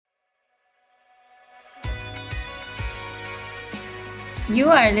You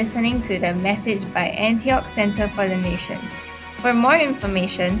are listening to the message by Antioch Center for the Nations. For more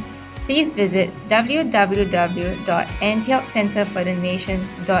information, please visit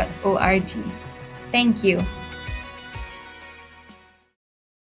www.antiochcenterforthenations.org. Thank you.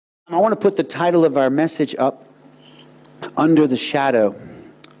 I want to put the title of our message up, Under the Shadow.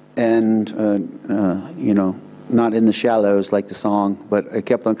 And, not in the shallows like the song, but it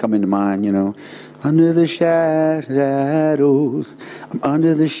kept on coming to mind, Under the shadows, I'm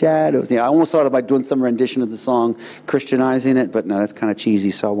under the shadows. I almost thought about doing some rendition of the song, Christianizing it, but no, that's kind of cheesy,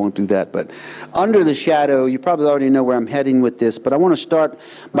 so I won't do that. But under the shadow, you probably already know where I'm heading with this, but I want to start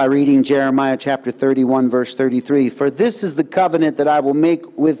by reading Jeremiah chapter 31, verse 33. For this is the covenant that I will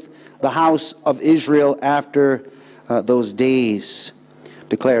make with the house of Israel after those days,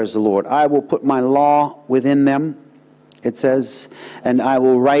 declares the Lord. I will put my law within them, it says, and I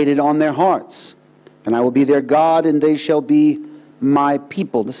will write it on their hearts. And I will be their God, and they shall be my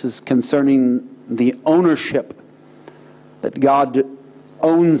people. This is concerning the ownership that God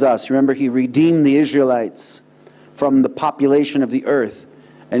owns us. Remember, He redeemed the Israelites from the population of the earth.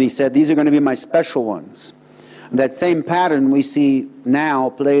 And He said, these are going to be my special ones. And that same pattern we see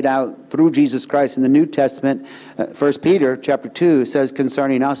now played out through Jesus Christ in the New Testament. 1 Peter chapter 2 says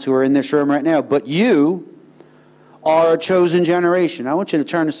concerning us who are in this room right now, but you are a chosen generation. I want you to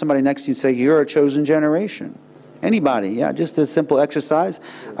turn to somebody next to you and say, you're a chosen generation. Anybody, yeah, just a simple exercise.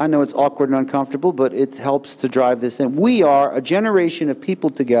 I know it's awkward and uncomfortable, but it helps to drive this in. We are a generation of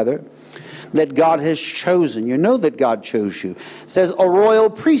people together that God has chosen. You know that God chose you. It says a royal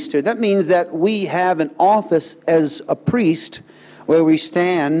priesthood. That means that we have an office as a priest where we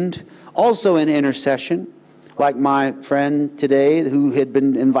stand also in intercession. Like my friend today who had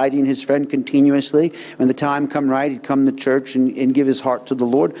been inviting his friend continuously. When the time come right, he'd come to church and give his heart to the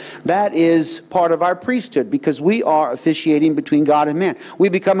Lord. That is part of our priesthood because we are officiating between God and man. We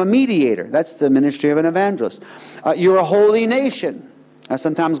become a mediator. That's the ministry of an evangelist. You're a holy nation.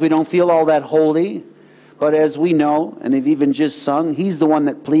 Sometimes we don't feel all that holy. But as we know, and have even just sung, He's the one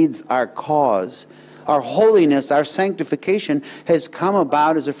that pleads our cause. Our holiness, our sanctification has come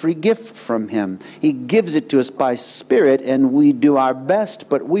about as a free gift from Him. He gives it to us by Spirit, and we do our best,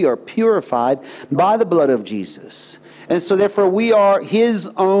 but we are purified by the blood of Jesus. And so therefore we are His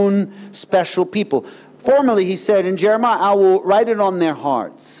own special people. Formerly He said in Jeremiah, I will write it on their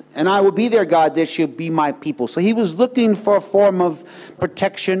hearts, and I will be their God, they shall be my people. So He was looking for a form of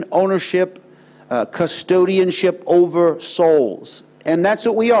protection, ownership, custodianship over souls. And that's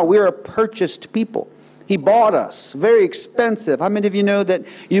what we are. We're a purchased people. He bought us. Very expensive. How many of you know that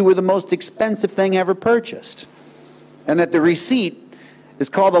you were the most expensive thing ever purchased? And that the receipt is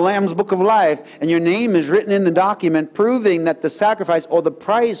called the Lamb's Book of Life. And your name is written in the document proving that the sacrifice or the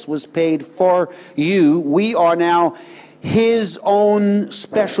price was paid for you. We are now His own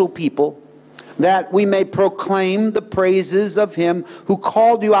special people, that we may proclaim the praises of Him who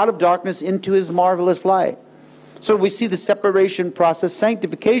called you out of darkness into His marvelous light. So we see the separation process.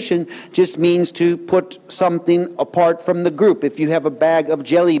 Sanctification just means to put something apart from the group. If you have a bag of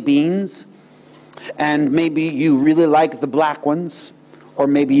jelly beans, and maybe you really like the black ones, or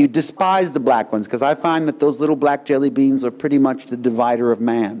maybe you despise the black ones, because I find that those little black jelly beans are pretty much the divider of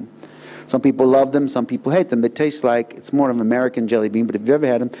man. Some people love them, some people hate them. They taste like, it's more of an American jelly bean, but if you've ever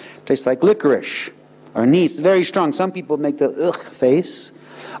had them, it tastes like licorice or anise, very strong. Some people make the ugh face.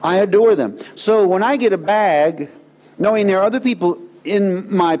 I adore them. So when I get a bag, knowing there are other people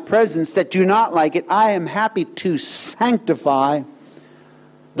in my presence that do not like it, I am happy to sanctify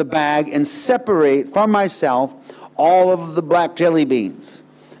the bag and separate from myself all of the black jelly beans.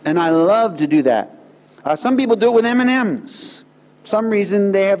 And I love to do that. Some people do it with M&Ms. For some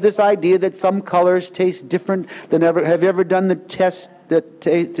reason they have this idea that some colors taste different than ever. Have you ever done the test to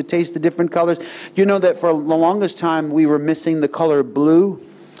taste the different colors? You know that for the longest time we were missing the color blue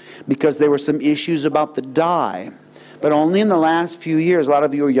because there were some issues about the dye. But only in the last few years, a lot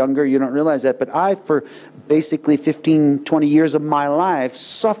of you are younger, you don't realize that, but I, for basically 15, 20 years of my life,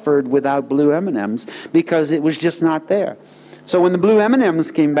 suffered without blue M&Ms because it was just not there. So when the blue M&Ms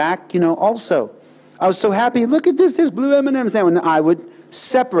came back, also, I was so happy, look at this, there's blue M&Ms now, and I would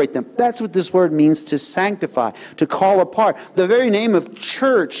separate them. That's what this word means, to sanctify, to call apart. The very name of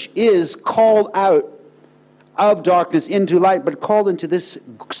church is called out of darkness into light, but called into this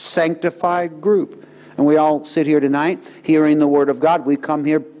sanctified group. And we all sit here tonight hearing the Word of God. We come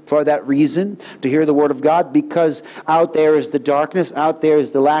here for that reason, to hear the Word of God, because out there is the darkness, out there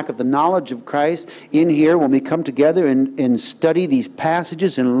is the lack of the knowledge of Christ. In here, when we come together and study these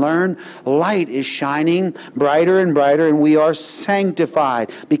passages and learn, light is shining brighter and brighter, and we are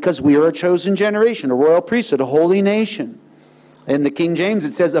sanctified because we are a chosen generation, a royal priesthood, a holy nation. In the King James,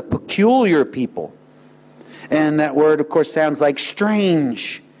 it says a peculiar people. And that word, of course, sounds like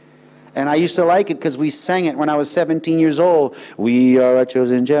strange. And I used to like it because we sang it when I was 17 years old. We are a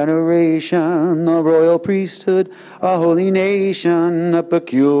chosen generation, a royal priesthood, a holy nation, a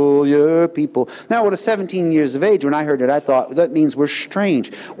peculiar people. Now, at 17 years of age, when I heard it, I thought, that means we're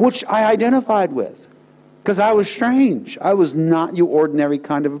strange, which I identified with. Because I was strange. I was not your ordinary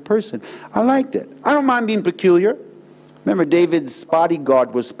kind of a person. I liked it. I don't mind being peculiar. Remember, David's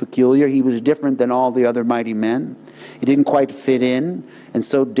bodyguard was peculiar. He was different than all the other mighty men. He didn't quite fit in, and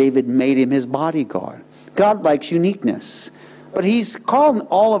so David made him his bodyguard. God likes uniqueness. But he's called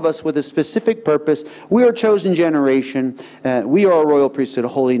all of us with a specific purpose. We are a chosen generation. We are a royal priesthood, a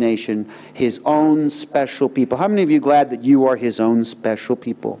holy nation, his own special people. How many of you are glad that you are his own special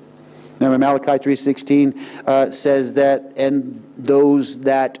people? Remember, Malachi 3:16 says that, and those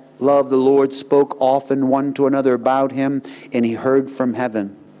that love the Lord spoke often one to another about him, and he heard from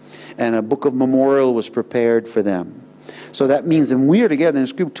heaven. And a book of memorial was prepared for them. So that means that when we are together in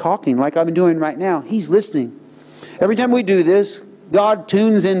this group talking like I'm doing right now, he's listening. Every time we do this, God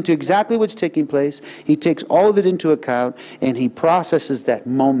tunes into exactly what's taking place. He takes all of it into account, and he processes that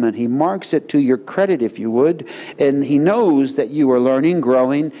moment. He marks it to your credit, if you would, and he knows that you are learning,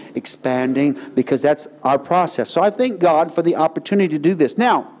 growing, expanding, because that's our process. So I thank God for the opportunity to do this.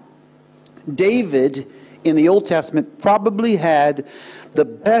 Now, David in the Old Testament probably had the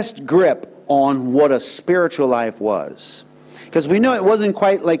best grip on what a spiritual life was. Because we know it wasn't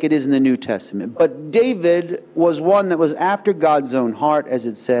quite like it is in the New Testament. But David was one that was after God's own heart, as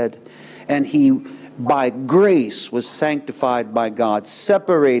it said. And he, by grace, was sanctified by God,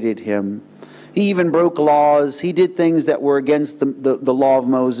 separated him. He even broke laws. He did things that were against the law of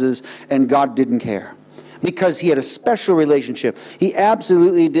Moses, and God didn't care. Because he had a special relationship. He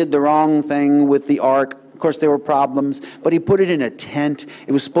absolutely did the wrong thing with the ark. Of course, there were problems, but he put it in a tent.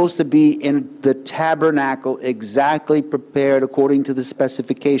 It was supposed to be in the tabernacle, exactly prepared according to the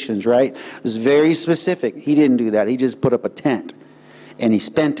specifications, right? It was very specific. He didn't do that. He just put up a tent. And he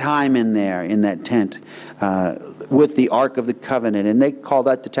spent time in there, in that tent, with the Ark of the Covenant. And they call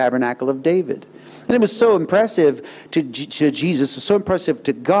that the Tabernacle of David. And it was so impressive to Jesus, so impressive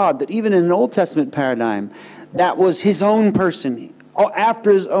to God, that even in an Old Testament paradigm, that was his own person, after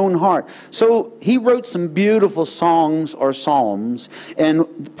his own heart. So he wrote some beautiful songs or psalms,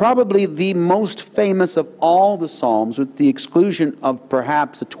 and probably the most famous of all the psalms, with the exclusion of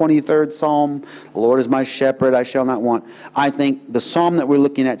perhaps the 23rd psalm, the Lord is my shepherd, I shall not want. I think the psalm that we're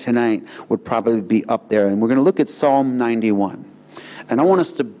looking at tonight would probably be up there. And we're going to look at Psalm 91. And I want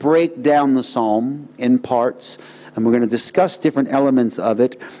us to break down the psalm in parts, and we're going to discuss different elements of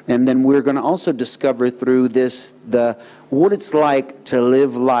it, and then we're going to also discover through this what it's like to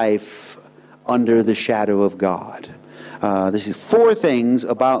live life under the shadow of God. This is 4 things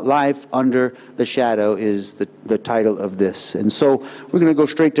about life under the shadow is the title of this. And so we're going to go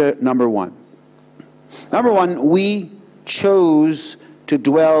straight to number 1. Number 1, we chose to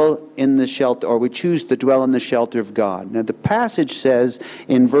dwell in the shelter, or we choose to dwell in the shelter of God. Now the passage says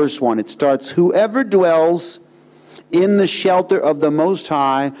in verse 1, it starts, whoever dwells in the shelter of the Most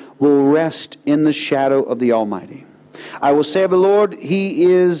High will rest in the shadow of the Almighty. I will say of the Lord, He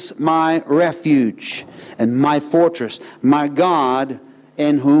is my refuge and my fortress, my God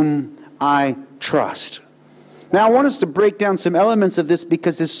in whom I trust. Now I want us to break down some elements of this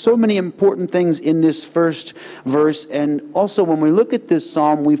because there's so many important things in this first verse. And also when we look at this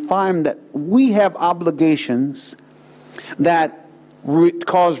psalm, we find that we have obligations that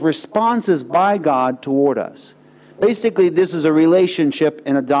cause responses by God toward us. Basically, this is a relationship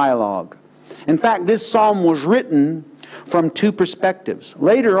and a dialogue. In fact, this psalm was written from 2 perspectives.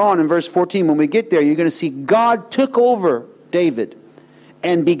 Later on in verse 14, when we get there, you're going to see God took over David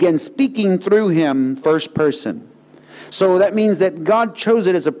and began speaking through him first person. So that means that God chose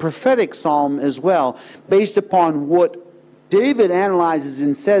it as a prophetic psalm as well, based upon what David analyzes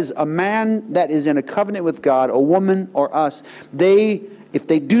and says, a man that is in a covenant with God, a woman or us, if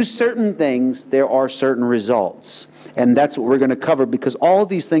they do certain things, there are certain results. And that's what we're going to cover, because all of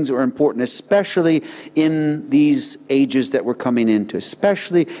these things are important, especially in these ages that we're coming into,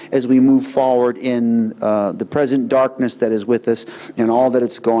 especially as we move forward in the present darkness that is with us and all that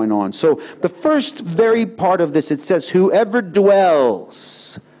is going on. So the first very part of this, it says, whoever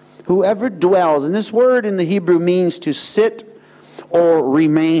dwells. Whoever dwells. And this word in the Hebrew means to sit or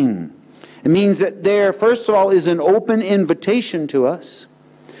remain. It means that there, first of all, is an open invitation to us,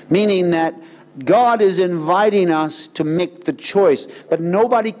 meaning that God is inviting us to make the choice, but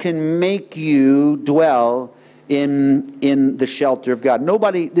nobody can make you dwell in the shelter of God.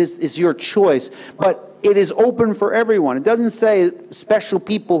 Nobody, this is your choice. But it is open for everyone. It doesn't say special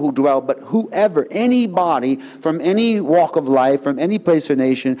people who dwell, but whoever, anybody from any walk of life, from any place or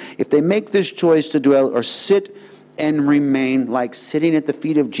nation, if they make this choice to dwell or sit and remain, like sitting at the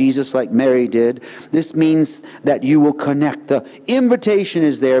feet of Jesus like Mary did, this means that you will connect. The invitation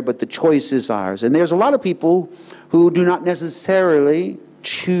is there, but the choice is ours. And there's a lot of people who do not necessarily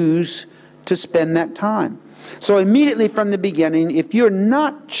choose to spend that time. So immediately from the beginning, if you're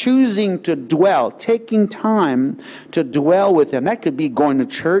not choosing to dwell, taking time to dwell with Him, that could be going to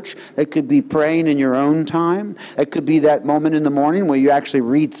church, that could be praying in your own time, that could be that moment in the morning where you actually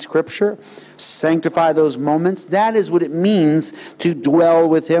read Scripture, sanctify those moments. That is what it means to dwell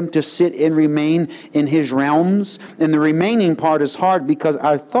with Him, to sit and remain in His realms. And the remaining part is hard because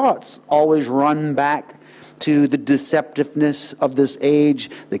our thoughts always run back to the deceptiveness of this age,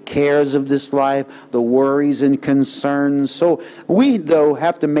 the cares of this life, the worries and concerns. So we, though,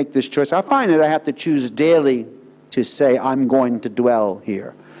 have to make this choice. I find that I have to choose daily to say, I'm going to dwell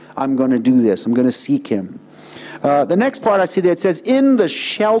here. I'm going to do this. I'm going to seek Him. The next part I see there, it says, in the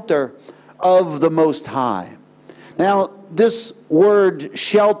shelter of the Most High. Now, this word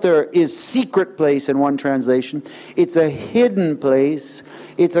shelter is secret place in one translation. It's a hidden place.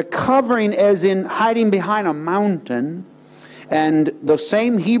 It's a covering, as in hiding behind a mountain. And the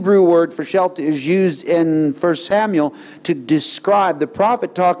same Hebrew word for shelter is used in 1 Samuel to describe the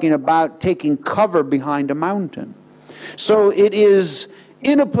prophet talking about taking cover behind a mountain. So it is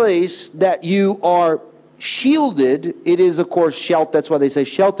in a place that you are shielded. It is, of course, shelter. That's why they say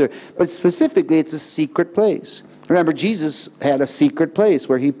shelter. But specifically, it's a secret place. Remember, Jesus had a secret place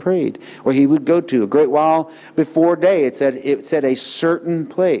where He prayed, where He would go to. A great while before day, it said a certain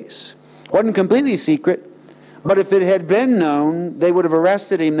place. It wasn't completely secret, but if it had been known, they would have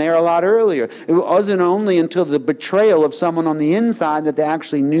arrested Him there a lot earlier. It wasn't only until the betrayal of someone on the inside that they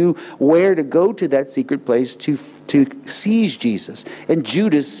actually knew where to go to that secret place to seize Jesus. And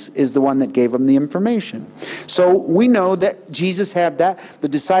Judas is the one that gave them the information. So we know that Jesus had that. The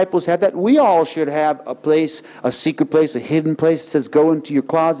disciples had that. We all should have a place, a secret place, a hidden place. It says go into your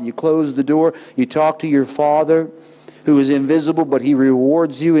closet, you close the door, you talk to your Father, who is invisible, but He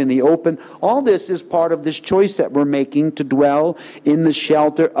rewards you in the open. All this is part of this choice that we're making to dwell in the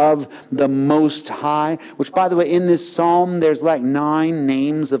shelter of the Most High, which, by the way, in this psalm, there's like 9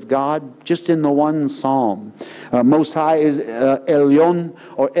 names of God, just in the one psalm. Most High is Elyon,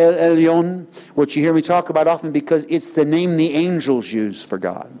 or El Elyon, which you hear me talk about often because it's the name the angels use for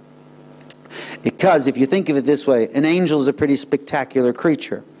God. Because if you think of it this way, an angel is a pretty spectacular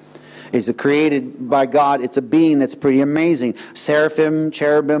creature. It's created by God. It's a being that's pretty amazing. Seraphim,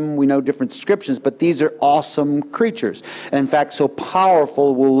 cherubim, we know different descriptions, but these are awesome creatures. In fact, so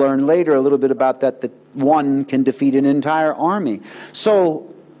powerful, we'll learn later a little bit about that one can defeat an entire army.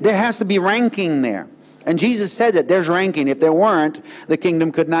 So there has to be ranking there. And Jesus said that there's ranking. If there weren't, the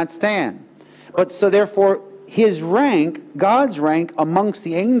kingdom could not stand. But so therefore, His rank, God's rank amongst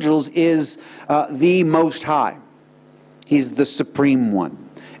the angels is the Most High. He's the supreme one.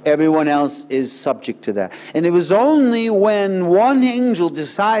 Everyone else is subject to that. And it was only when one angel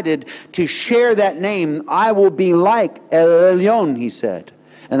decided to share that name, I will be like El Elyon, he said.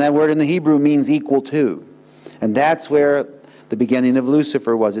 And that word in the Hebrew means equal to. And that's where the beginning of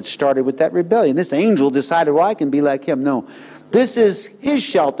Lucifer was. It started with that rebellion. This angel decided, well, I can be like him. No, this is his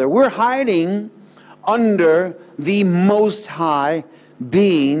shelter. We're hiding under the Most High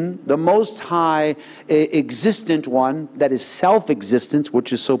being, the Most High existent one that is self-existent,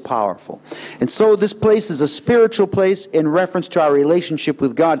 which is so powerful. And so this place is a spiritual place in reference to our relationship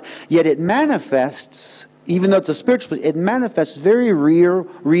with God, yet it manifests, even though it's a spiritual place, it manifests very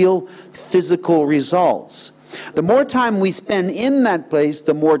real physical results. The more time we spend in that place,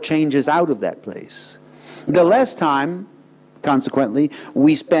 the more changes out of that place. The less time, consequently,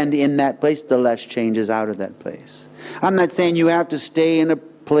 we spend in that place, the less changes out of that place. I'm not saying you have to stay in a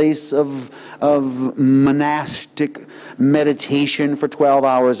place of monastic meditation for 12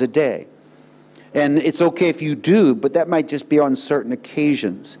 hours a day. And it's okay if you do, but that might just be on certain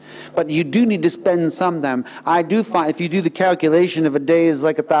occasions. But you do need to spend some time. I do find if you do the calculation of a day is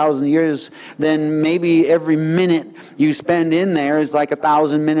like 1,000 years, then maybe every minute you spend in there is like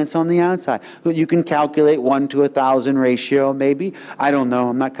 1,000 minutes on the outside. You can calculate 1 to 1,000 ratio, maybe. I don't know.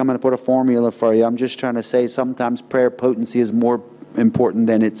 I'm not coming to put a formula for you. I'm just trying to say sometimes prayer potency is more important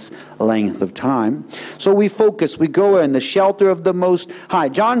than its length of time. So we focus. We go in the shelter of the Most High.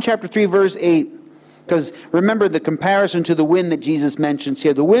 John chapter 3, verse 8. Because remember the comparison to the wind that Jesus mentions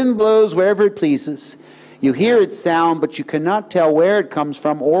here. The wind blows wherever it pleases. You hear its sound, but you cannot tell where it comes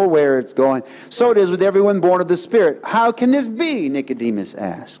from or where it's going. So it is with everyone born of the Spirit. How can this be? Nicodemus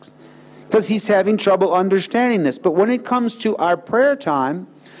asks. because he's having trouble understanding this. But when it comes to our prayer time,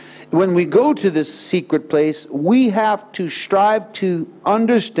 when we go to this secret place, we have to strive to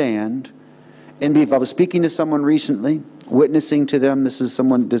understand. And if I was speaking to someone recently, witnessing to them, this is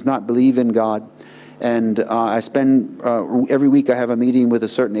someone who does not believe in God. And I spend, every week I have a meeting with a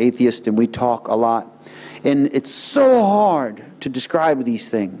certain atheist, and we talk a lot. And it's so hard to describe these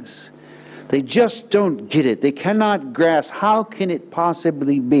things. They just don't get it. They cannot grasp, how can it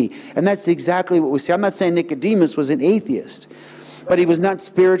possibly be? And that's exactly what we see. I'm not saying Nicodemus was an atheist, but he was not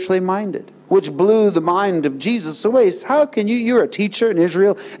spiritually minded, which blew the mind of Jesus away. How can you're a teacher in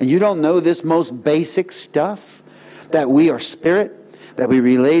Israel, and you don't know this most basic stuff? That we are spirit, that we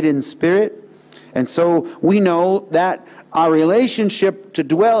relate in spirit. And so we know that our relationship to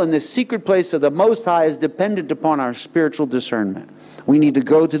dwell in this secret place of the Most High is dependent upon our spiritual discernment. We need to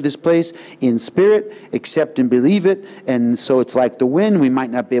go to this place in spirit, accept and believe it. And so it's like the wind. We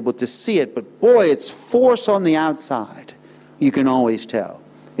might not be able to see it, but boy, it's force on the outside. You can always tell.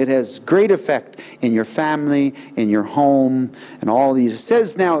 It has great effect in your family, in your home, and all these. It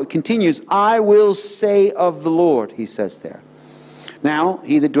says now, it continues, I will say of the Lord, he says there. Now,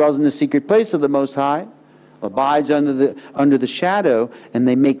 he that dwells in the secret place of the Most High abides under the shadow, and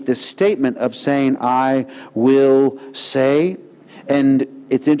they make this statement of saying, I will say. And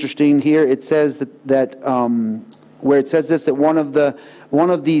it's interesting here, it says that where it says this, that one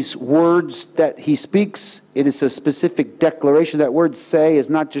of these words that he speaks, it is a specific declaration. That word say is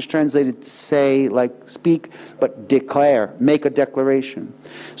not just translated say, like speak, but declare, make a declaration.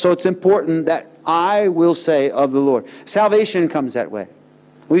 So it's important that I will say of the Lord. Salvation comes that way.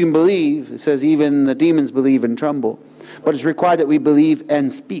 We can believe, it says even the demons believe and tremble, but it's required that we believe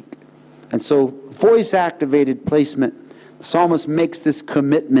and speak. And so voice-activated placement, the psalmist makes this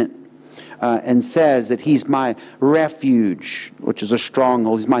commitment and says that he's my refuge, which is a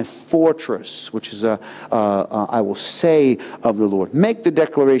stronghold. He's my fortress, which is I will say of the Lord. Make the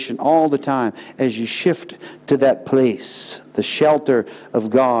declaration all the time as you shift to that place. The shelter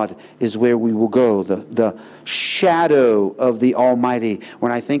of God is where we will go. The shadow of the Almighty.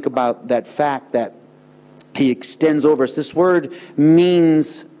 When I think about that fact that he extends over us, this word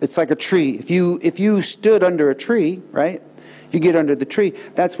means it's like a tree. If you stood under a tree, right? You get under the tree,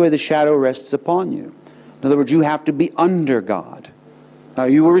 that's where the shadow rests upon you. In other words, you have to be under God.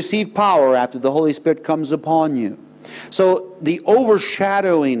 You will receive power after the Holy Spirit comes upon you. So the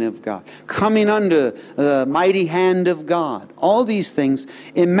overshadowing of God, coming under the mighty hand of God, all these things,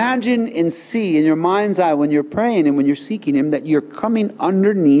 imagine and see in your mind's eye when you're praying and when you're seeking Him that you're coming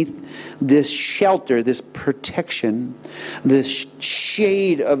underneath this shelter, this protection, this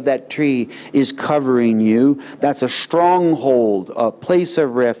shade of that tree is covering you. That's a stronghold, a place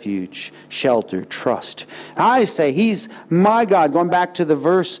of refuge, shelter, trust. I say, He's my God. Going back to the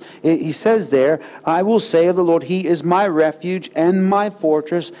verse, He says there, I will say of the Lord, He is my refuge and my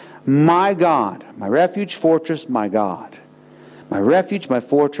fortress, my God. My refuge, fortress, my God. My refuge, my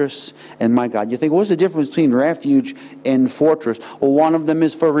fortress, and my God. You think, what's the difference between refuge and fortress? Well, one of them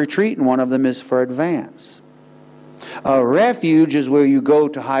is for retreat and one of them is for advance. A refuge is where you go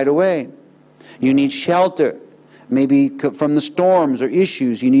to hide away. You need shelter. Maybe from the storms or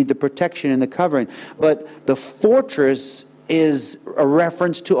issues, you need the protection and the covering. But the fortress is a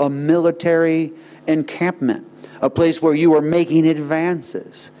reference to a military encampment, a place where you are making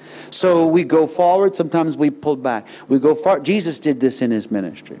advances. So we go forward, sometimes we pull back. We go far. Jesus did this in His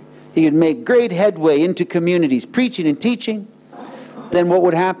ministry. He would make great headway into communities, preaching and teaching. Then what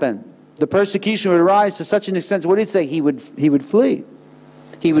would happen? The persecution would arise to such an extent, what did He say? He would flee.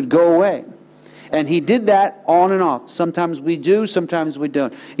 He would go away. And He did that on and off. Sometimes we do, sometimes we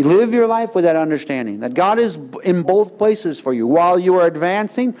don't. You live your life with that understanding that God is in both places for you. While you are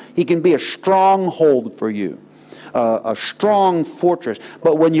advancing, He can be a stronghold for you. A strong fortress.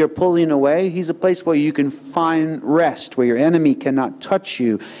 But when you're pulling away, He's a place where you can find rest, where your enemy cannot touch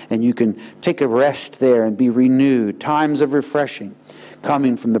you, and you can take a rest there and be renewed. Times of refreshing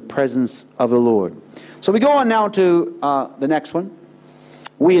coming from the presence of the Lord. So we go on now to the next one.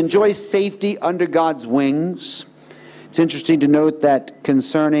 We enjoy safety under God's wings. It's interesting to note that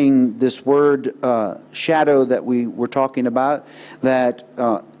concerning this word shadow that we were talking about, that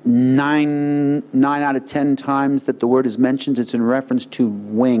 9 out of 10 times that the word is mentioned, it's in reference to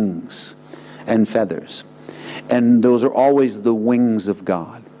wings and feathers. And those are always the wings of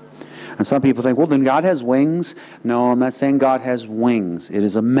God. And some people think, well, then God has wings. No, I'm not saying God has wings. It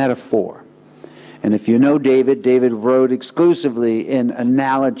is a metaphor. And if you know David wrote exclusively in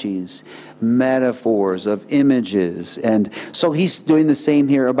analogies, metaphors of images. And so he's doing the same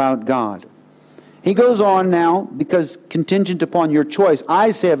here about God. He goes on now, because contingent upon your choice, I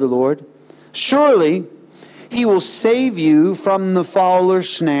say of the Lord, Surely he will save you from the fowler's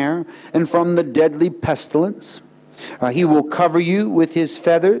snare and from the deadly pestilence. He will cover you with his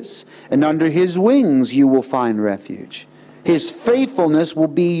feathers, and under his wings you will find refuge. His faithfulness will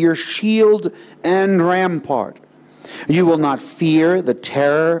be your shield and rampart. You will not fear the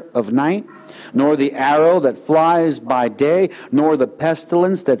terror of night, nor the arrow that flies by day, nor the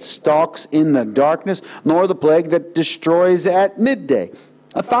pestilence that stalks in the darkness, nor the plague that destroys at midday.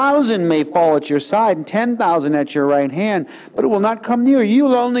 1,000 may fall at your side, and 10,000 at your right hand, but it will not come near you. You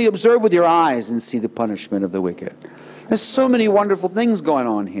will only observe with your eyes and see the punishment of the wicked. There's so many wonderful things going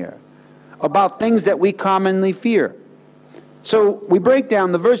on here about things that we commonly fear. So we break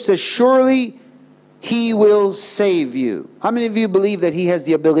down, the verse says, surely he will save you. How many of you believe that he has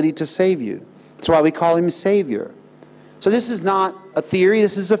the ability to save you? That's why we call him Savior. So this is not a theory,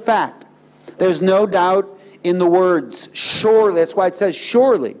 this is a fact. There's no doubt in the words, surely. That's why it says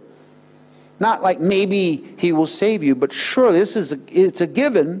surely. Not like maybe he will save you, but surely it's a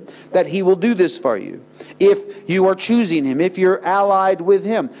given that he will do this for you. If you are choosing him, if you're allied with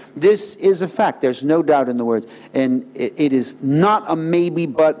him, this is a fact. There's no doubt in the words. And it is not a maybe,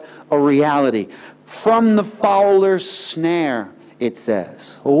 but a reality. From the fowler's snare, it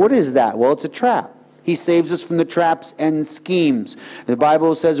says. Well, what is that? Well, it's a trap. He saves us from the traps and schemes. The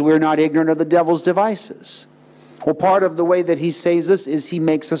Bible says we're not ignorant of the devil's devices. Well, part of the way that he saves us is he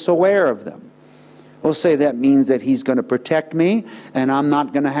makes us aware of them. We'll say that means that he's going to protect me and I'm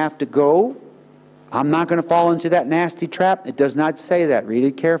not going to have to go. I'm not going to fall into that nasty trap. It does not say that. Read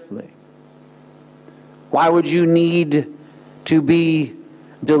it carefully. Why would you need to be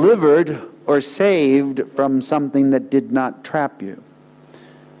delivered or saved from something that did not trap you?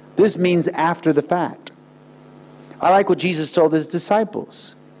 This means after the fact. I like what Jesus told his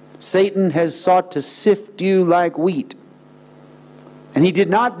disciples. Satan has sought to sift you like wheat. And he did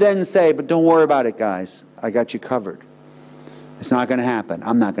not then say, but don't worry about it, guys. I got you covered. It's not going to happen.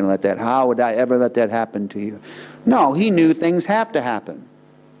 I'm not going to let that. How would I ever let that happen to you? No, he knew things have to happen.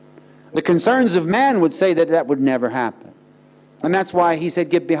 The concerns of man would say that that would never happen. And that's why he said,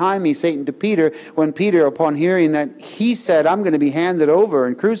 get behind me, Satan, to Peter. When Peter, upon hearing that, he said, I'm going to be handed over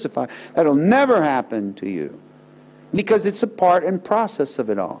and crucified. That'll never happen to you. Because it's a part and process of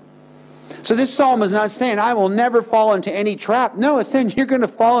it all. So this psalm is not saying, I will never fall into any trap. No, it's saying you're going to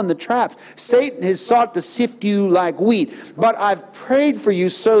fall in the traps. Satan has sought to sift you like wheat. But I've prayed for you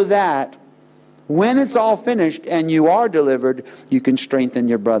so that when it's all finished and you are delivered, you can strengthen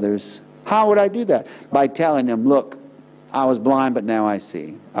your brothers. How would I do that? By telling them, look, I was blind, but now I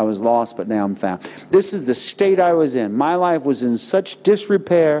see. I was lost, but now I'm found. This is the state I was in. My life was in such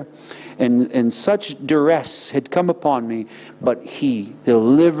disrepair and such duress had come upon me, but he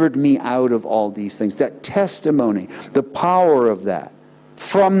delivered me out of all these things. That testimony, the power of that,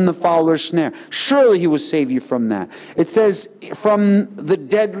 from the fowler's snare. Surely he will save you from that. It says, from the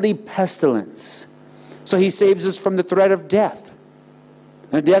deadly pestilence. So he saves us from the threat of death.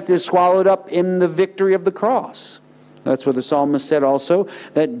 And death is swallowed up in the victory of the cross. That's what the psalmist said also,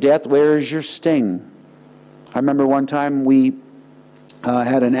 that death, where is your sting? I remember one time we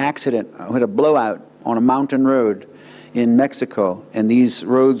had an accident. We had a blowout on a mountain road in Mexico. And these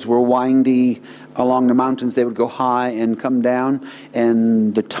roads were windy along the mountains. They would go high and come down.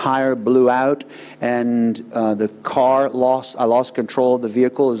 And the tire blew out. And the car I lost control of the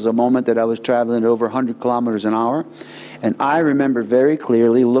vehicle. It was a moment that I was traveling at over 100 kilometers an hour. And I remember very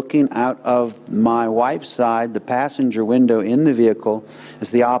clearly looking out of my wife's side, the passenger window in the vehicle. It's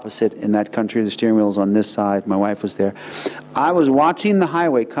the opposite in that country. The steering wheel is on this side. My wife was there. I was watching the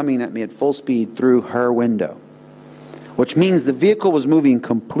highway coming at me at full speed through her window, which means the vehicle was moving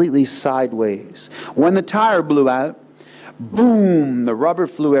completely sideways. When the tire blew out, boom, the rubber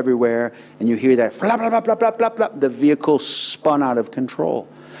flew everywhere, and you hear that flap, flap, flap, flap, flap, flap. The vehicle spun out of control.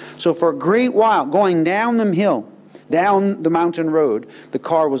 So for a great while, going down the hill, down the mountain road, the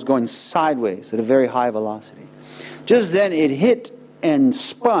car was going sideways at a very high velocity. Just then it hit and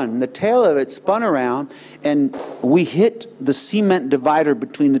spun, the tail of it spun around, and we hit the cement divider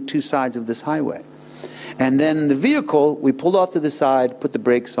between the two sides of this highway. And then the vehicle, we pulled off to the side, put the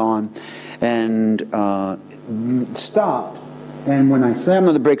brakes on, and stopped. And when I slammed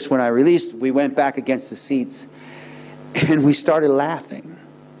on the brakes, when I released, we went back against the seats, and we started laughing.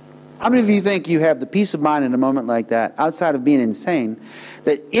 How many of you think you have the peace of mind in a moment like that, outside of being insane,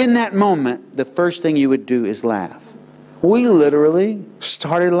 that in that moment, the first thing you would do is laugh? We literally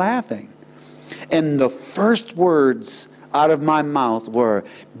started laughing. And the first words out of my mouth were,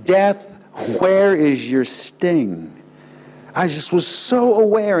 "Death, where is your sting?" I just was so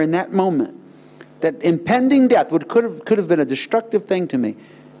aware in that moment that impending death could have been a destructive thing to me.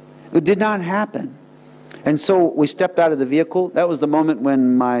 It did not happen. And so we stepped out of the vehicle. That was the moment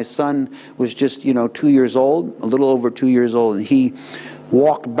when my son was just, 2 years old, a little over 2 years old. And he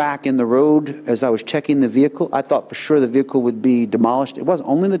walked back in the road as I was checking the vehicle. I thought for sure the vehicle would be demolished. It wasn't.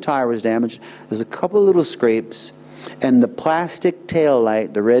 Only the tire was damaged. There's a couple of little scrapes. And the plastic tail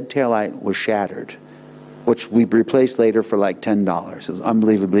light, the red tail light, was shattered, which we replaced later for like $10. It was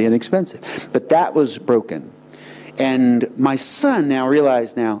unbelievably inexpensive. But that was broken. And my son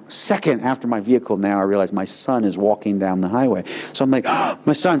second after my vehicle, now I realize my son is walking down the highway. So I'm like, oh,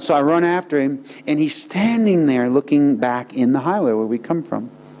 my son. So I run after him, and he's standing there looking back in the highway where we come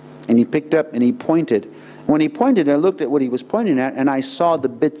from. And he picked up and he pointed. When he pointed, I looked at what he was pointing at, and I saw the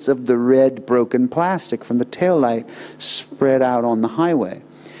bits of the red broken plastic from the taillight spread out on the highway.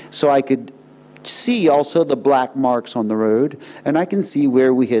 So I could see also the black marks on the road, and I can see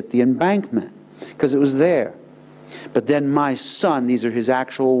where we hit the embankment, because it was there. But then my son, these are his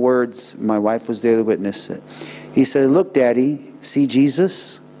actual words, my wife was there to witness it. He said, "Look, Daddy, see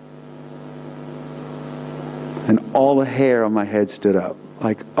Jesus?" And all the hair on my head stood up.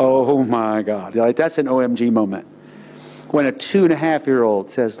 Like, oh my God. Like, that's an OMG moment. When a 2.5-year-old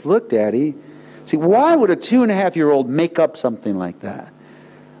says, "Look, Daddy." See, why would a 2.5-year-old make up something like that?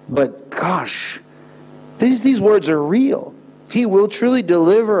 But gosh, these words are real. He will truly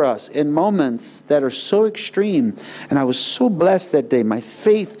deliver us in moments that are so extreme. And I was so blessed that day. My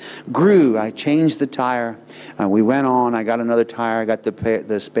faith grew. I changed the tire. We went on. I got another tire. I got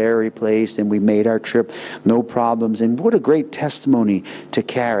the spare replaced, and we made our trip. No problems. And what a great testimony to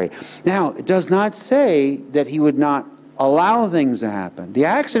carry. Now, it does not say that he would not allow things to happen. The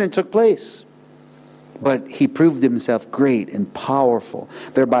accident took place. But he proved himself great and powerful,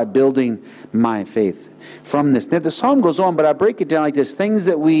 thereby building my faith from this. Now the psalm goes on, but I break it down like this. Things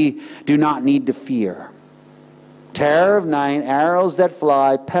that we do not need to fear. Terror of night, arrows that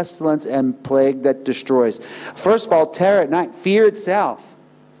fly, pestilence and plague that destroys. First of all, terror at night, fear itself.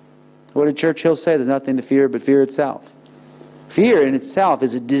 What did Churchill say? There's nothing to fear but fear itself. Fear in itself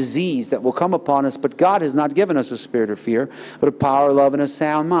is a disease that will come upon us, but God has not given us a spirit of fear, but a power, love, and a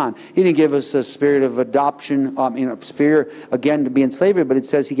sound mind. He didn't give us a spirit of adoption, fear, again, to be in slavery, but it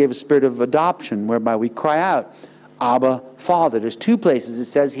says He gave a spirit of adoption, whereby we cry out, Abba, Father. There's 2 places it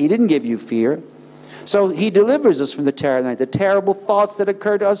says He didn't give you fear. So He delivers us from the terror of the night, the terrible thoughts that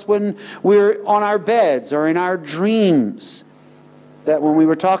occur to us when we're on our beds or in our dreams. That when we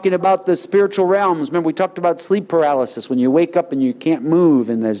were talking about the spiritual realms, remember we talked about sleep paralysis, when you wake up and you can't move,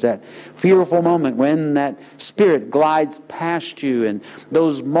 and there's that fearful moment when that spirit glides past you, and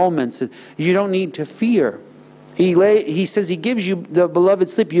those moments, you don't need to fear. He says He gives you the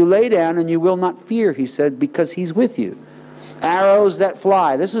beloved sleep. You lay down and you will not fear, He said, because He's with you. Arrows that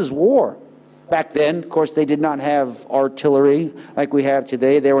fly. This is war. Back then, of course, they did not have artillery like we have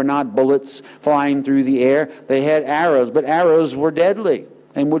today. There were not bullets flying through the air. They had arrows, but arrows were deadly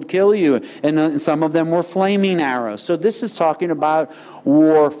and would kill you. And some of them were flaming arrows. So this is talking about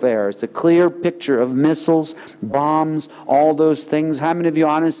warfare. It's a clear picture of missiles, bombs, all those things. How many of you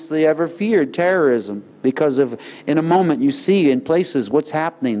honestly ever feared terrorism? Because of, in a moment, you see in places what's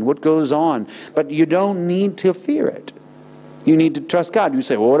happening, what goes on. But you don't need to fear it. You need to trust God. You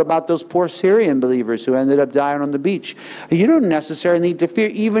say, well, what about those poor Syrian believers who ended up dying on the beach? You don't necessarily need to fear,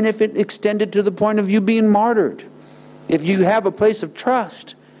 even if it extended to the point of you being martyred. If you have a place of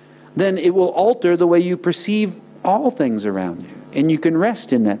trust, then it will alter the way you perceive all things around you. And you can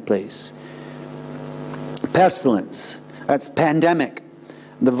rest in that place. Pestilence. That's pandemic.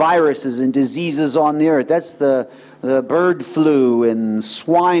 The viruses and diseases on the earth. That's the bird flu and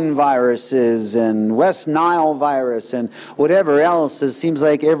swine viruses and West Nile virus and whatever else. It seems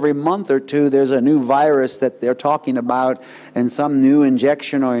like every month or two there's a new virus that they're talking about and some new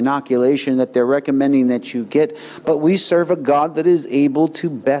injection or inoculation that they're recommending that you get. But we serve a God that is able to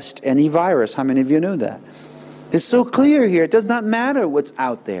best any virus. How many of you know that? It's so clear here. It does not matter what's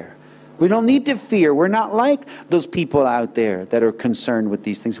out there. We don't need to fear. We're not like those people out there that are concerned with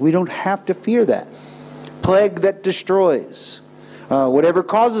these things. We don't have to fear that. Plague that destroys. Whatever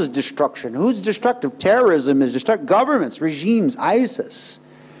causes destruction. Who's destructive? Terrorism is destructive. Governments, regimes, ISIS.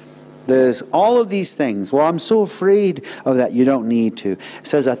 There's all of these things. Well, I'm so afraid of that. You don't need to. It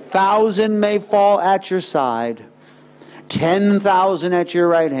says 1,000 may fall at your side, 10,000 at your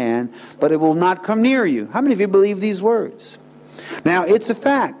right hand, but it will not come near you. How many of you believe these words? Now, it's a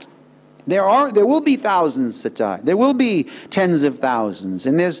fact. There will be thousands that die. There will be tens of thousands.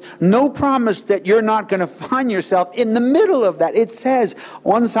 And there's no promise that you're not going to find yourself in the middle of that. It says,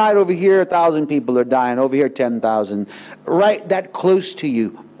 one side over here, 1,000 people are dying. Over here, 10,000. Right that close to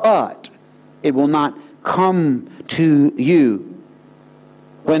you. But it will not come to you.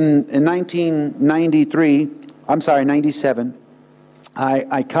 When in 97,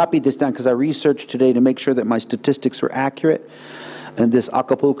 I copied this down because I researched today to make sure that my statistics were accurate. And this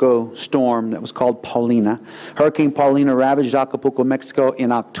Acapulco storm that was called Paulina. Hurricane Paulina ravaged Acapulco, Mexico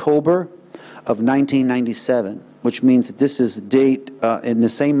in October of 1997, which means that this is a date in the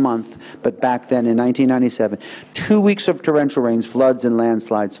same month, but back then in 1997. 2 weeks of torrential rains, floods, and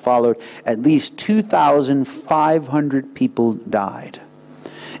landslides followed. At least 2,500 people died.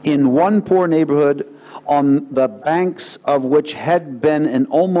 In one poor neighborhood, on the banks of which had been an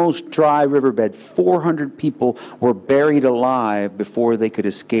almost dry riverbed, 400 people were buried alive before they could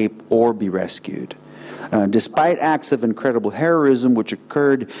escape or be rescued. Despite acts of incredible heroism which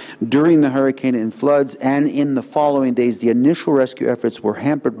occurred during the hurricane and floods and in the following days, the initial rescue efforts were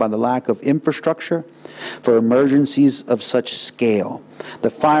hampered by the lack of infrastructure for emergencies of such scale. The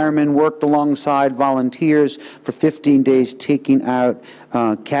firemen worked alongside volunteers for 15 days, taking out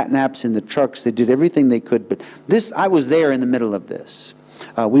catnaps in the trucks. They did everything they could, but I was there in the middle of this.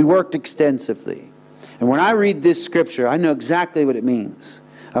 We worked extensively. And when I read this scripture, I know exactly what it means.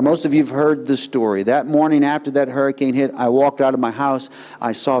 Most of you have heard the story. That morning after that hurricane hit, I walked out of my house.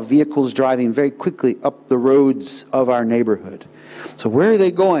 I saw vehicles driving very quickly up the roads of our neighborhood. So where are they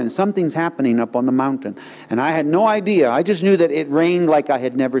going? Something's happening up on the mountain. And I had no idea. I just knew that it rained like I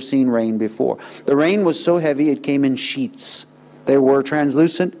had never seen rain before. The rain was so heavy it came in sheets. There were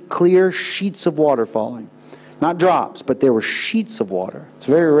translucent, clear sheets of water falling. Not drops, but there were sheets of water. It's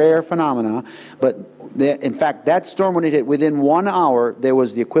a very rare phenomena. But in fact, that storm, when it hit, within 1 hour, there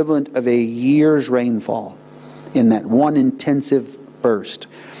was the equivalent of a year's rainfall in that one intensive burst.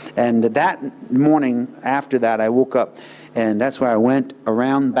 And that morning after that, I woke up, and that's where I went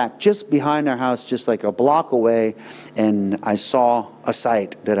around back just behind our house, just like a block away, and I saw a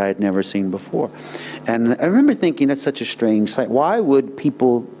sight that I had never seen before. And I remember thinking, that's such a strange sight. Why would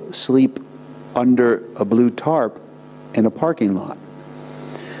people sleep under a blue tarp in a parking lot?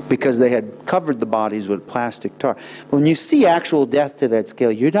 Because they had covered the bodies with plastic tarp. When you see actual death to that scale,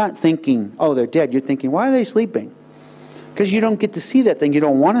 you're not thinking, oh, they're dead. You're thinking, why are they sleeping? Because you don't get to see that thing. You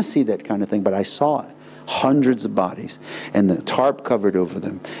don't want to see that kind of thing. But I saw it. Hundreds of bodies. And the tarp covered over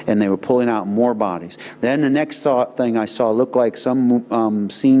them. And they were pulling out more bodies. Then the next thing I saw looked like some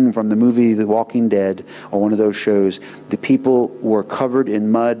scene from the movie The Walking Dead, or one of those shows. The people were covered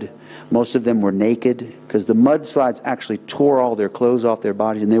in mud. Most of them were naked, because the mudslides actually tore all their clothes off their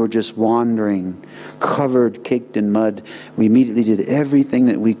bodies, and they were just wandering, covered, caked in mud. We immediately did everything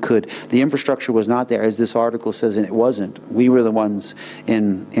that we could. The infrastructure was not there, as this article says, and it wasn't. We were the ones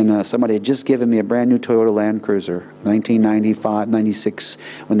somebody had just given me a brand new Toyota Land Cruiser, 1995, 96,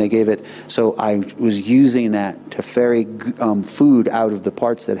 when they gave it. So I was using that to ferry food out of the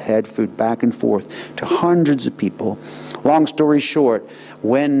parts that had food back and forth to hundreds of people. Long story short,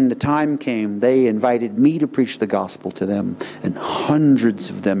 when the time came, they invited me to preach the gospel to them, and hundreds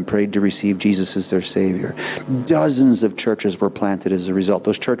of them prayed to receive Jesus as their Savior. Dozens of churches were planted as a result.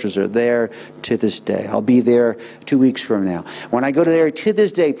 Those churches are there to this day. I'll be there 2 weeks from now. When I go to there, to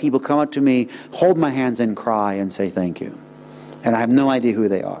this day, people come up to me, hold my hands and cry and say thank you. And I have no idea who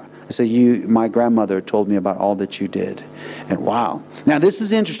they are. I say, my grandmother told me about all that you did. And wow. Now, this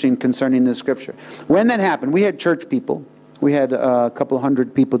is interesting concerning this scripture. When that happened, we had church people. We had a couple of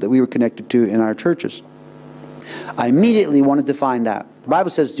hundred people that we were connected to in our churches. I immediately wanted to find out. The Bible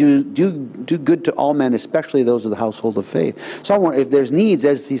says, do good to all men, especially those of the household of faith. So if there's needs,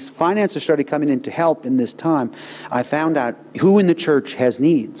 as these finances started coming in to help in this time, I found out who in the church has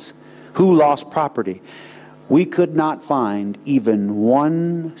needs, who lost property. We could not find even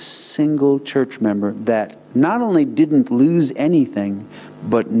one single church member that not only didn't lose anything,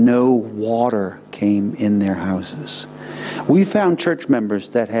 but no water came in their houses. We found church members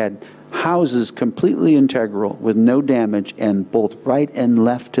that had houses completely integral with no damage, and both right and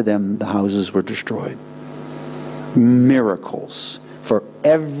left to them, the houses were destroyed. Miracles for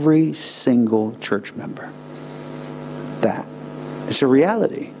every single church member. That is a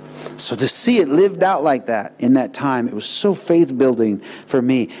reality. So to see it lived out like that in that time, it was so faith-building for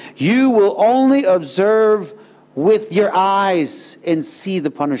me. You will only observe with your eyes and see the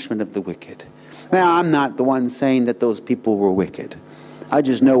punishment of the wicked. Now, I'm not the one saying that those people were wicked. I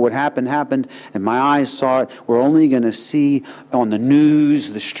just know what happened, and my eyes saw it. We're only going to see on the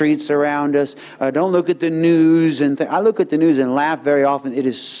news, the streets around us. Don't look at the news. I look at the news and laugh very often. It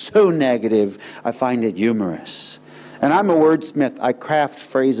is so negative, I find it humorous. And I'm a wordsmith. I craft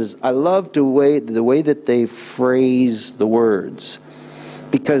phrases. I love the way that they phrase the words,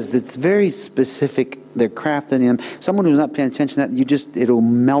 because it's very specific. They're crafting them. Someone who's not paying attention to that, it'll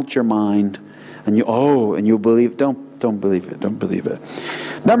melt your mind, and you'll believe. Don't Don't believe it. Don't believe it.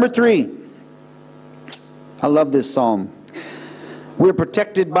 Number 3. I love this psalm. We're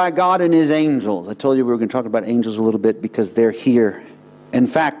protected by God and His angels. I told you we were going to talk about angels a little bit because they're here. In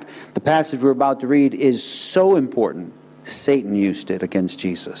fact, the passage we're about to read is so important. Satan used it against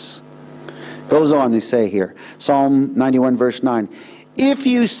Jesus. Goes on to say here, Psalm 91 verse 9, if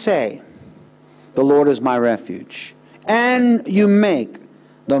you say, the Lord is my refuge, and you make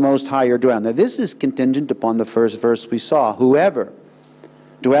the Most High your dwelling. Now this is contingent upon the first verse we saw. Whoever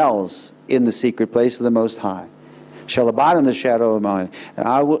dwells in the secret place of the Most High shall abide in the shadow of my, and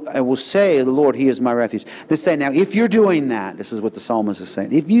I will say, the Lord, He is my refuge. They say, now, if you're doing that, this is what the psalmist is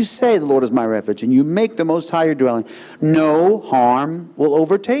saying. If you say, the Lord is my refuge, and you make the Most High your dwelling, no harm will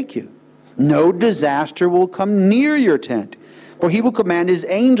overtake you. No disaster will come near your tent. For He will command His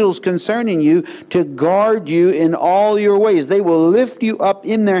angels concerning you to guard you in all your ways. They will lift you up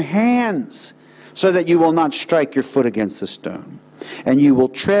in their hands so that you will not strike your foot against a stone. And you will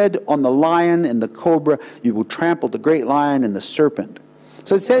tread on the lion and the cobra. You will trample the great lion and the serpent.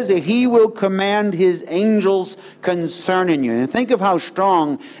 So it says that He will command His angels concerning you. And think of how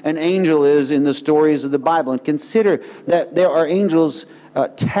strong an angel is in the stories of the Bible. And consider that there are angels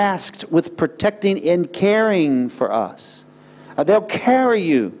tasked with protecting and caring for us. They'll carry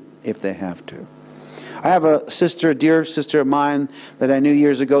you if they have to. I have a sister, a dear sister of mine that I knew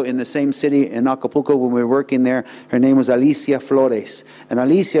years ago in the same city in Acapulco when we were working there. Her name was Alicia Flores. And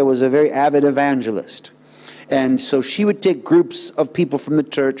Alicia was a very avid evangelist. And so she would take groups of people from the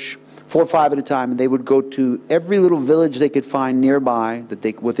church, 4 or 5 at a time, and they would go to every little village they could find nearby, that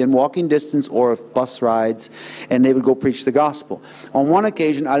they within walking distance or of bus rides, and they would go preach the gospel. On one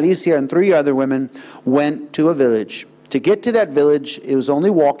occasion, Alicia and 3 other women went to a village. To get to that village, it was only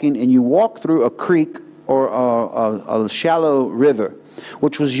walking, and you walk through a creek or a shallow river,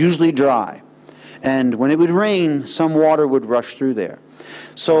 which was usually dry. And when it would rain, some water would rush through there.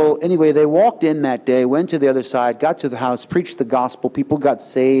 So anyway, they walked in that day, went to the other side, got to the house, preached the gospel. People got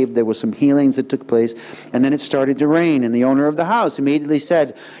saved. There were some healings that took place. And then it started to rain. And the owner of the house immediately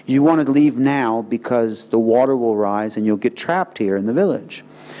said, you want to leave now because the water will rise and you'll get trapped here in the village.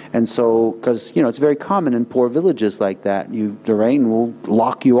 And so, because, it's very common in poor villages like that. The rain will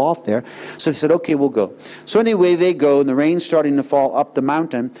lock you off there. So they said, okay, we'll go. So anyway, they go, and the rain's starting to fall up the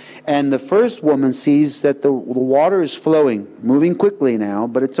mountain. And the first woman sees that the water is flowing, moving quickly now,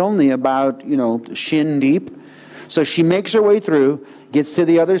 but it's only about, shin deep. So she makes her way through, gets to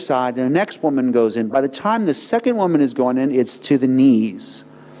the other side, and the next woman goes in. By the time the second woman is going in, it's to the knees.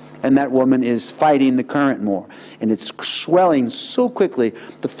 And that woman is fighting the current more. And it's swelling so quickly.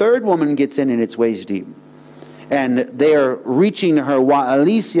 The third woman gets in and it's waist deep. And they are reaching her while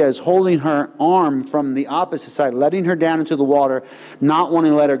Alicia is holding her arm from the opposite side, letting her down into the water, not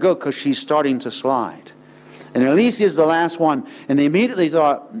wanting to let her go because she's starting to slide. And Alicia is the last one. And they immediately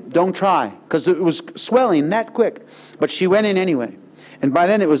thought, don't try, because it was swelling that quick. But she went in anyway. And by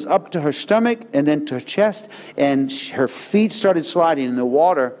then it was up to her stomach and then to her chest, and her feet started sliding and the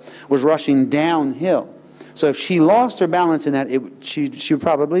water was rushing downhill. So if she lost her balance in that, she would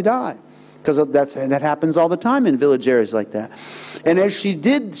probably die. Because that happens all the time in village areas like that. And as she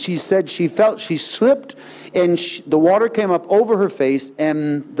did, she said she felt she slipped and the water came up over her face,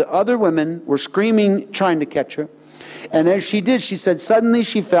 and the other women were screaming, trying to catch her. And as she did, she said suddenly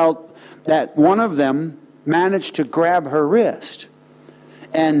she felt that one of them managed to grab her wrist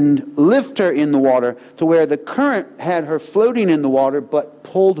and lift her in the water to where the current had her floating in the water but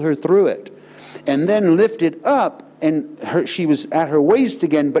pulled her through it. And then lifted up, and she was at her waist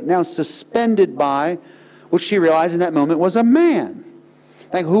again, but now suspended by, which she realized in that moment was a man.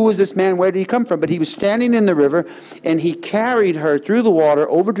 Like, who was this man? Where did he come from? But he was standing in the river, and he carried her through the water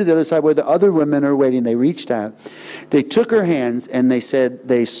over to the other side where the other women are waiting. They reached out. They took her hands, and they said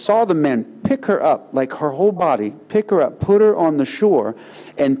they saw the man pick her up, like her whole body, pick her up, put her on the shore,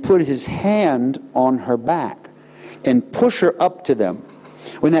 and put his hand on her back and push her up to them.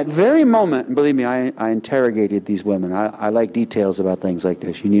 When that very moment, and believe me, I interrogated these women. I like details about things like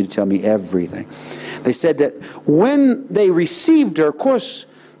this. You need to tell me everything. They said that when they received her, of course,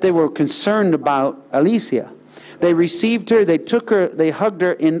 they were concerned about Alicia. They received her, they took her, they hugged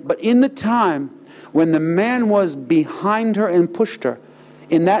her, but in the time when the man was behind her and pushed her,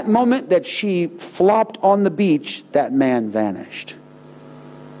 in that moment that she flopped on the beach, that man vanished.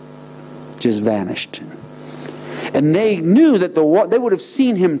 Just vanished. And they knew that they would have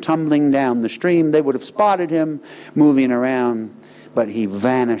seen him tumbling down the stream. They would have spotted him moving around. But he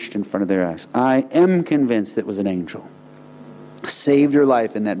vanished in front of their eyes. I am convinced it was an angel. Saved her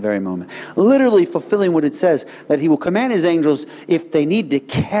life in that very moment. Literally fulfilling what it says, that he will command his angels, if they need to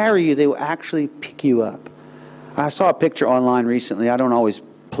carry you, they will actually pick you up. I saw a picture online recently. I don't always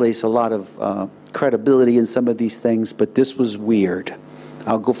place a lot of credibility in some of these things, but this was weird.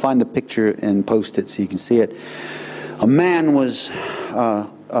 I'll go find the picture and post it so you can see it. A man was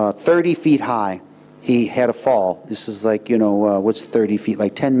 30 feet high. He had a fall. This is like, what's 30 feet?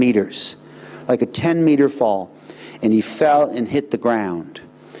 Like 10 meters. Like a 10-meter fall. And he fell and hit the ground.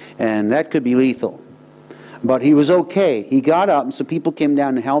 And that could be lethal. But he was okay. He got up, and some people came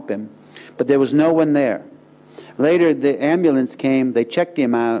down to help him. But there was no one there. Later, the ambulance came. They checked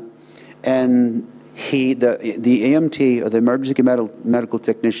him out. And the EMT, or the emergency medical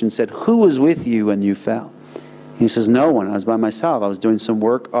technician, said, "Who was with you when you fell?" He says, "No one. I was by myself. I was doing some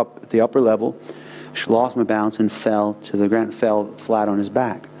work up at the upper level. Lost my balance and fell to the ground, fell flat on his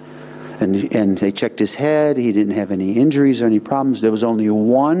back. And they checked his head. He didn't have any injuries or any problems. There was only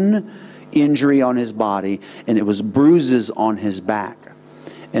one injury on his body, and it was bruises on his back.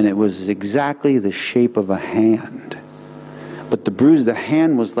 And it was exactly the shape of a hand. But the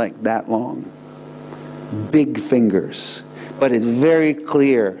hand was like that long. Big fingers. But it's very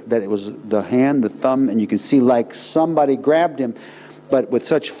clear that it was the hand, the thumb, and you can see like somebody grabbed him, but with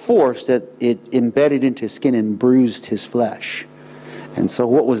such force that it embedded into his skin and bruised his flesh. And so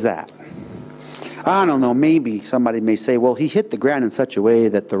what was that? I don't know, maybe somebody may say, well, he hit the ground in such a way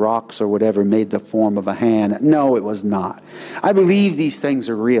that the rocks or whatever made the form of a hand. No, it was not. I believe these things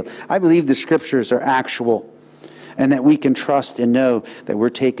are real. I believe the scriptures are actual, and that we can trust and know that we're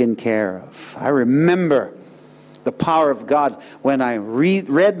taken care of. I remember the power of God when I read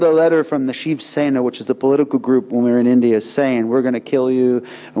the letter from the Shiv Sena, which is the political group when we were in India, saying, we're going to kill you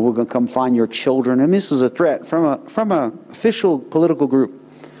and we're going to come find your children. And this was a threat from an official political group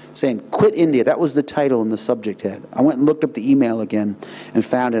saying, quit India. That was the title and the subject head. I went and looked up the email again and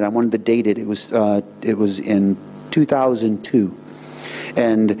found it. I wanted to date it. It was in 2002.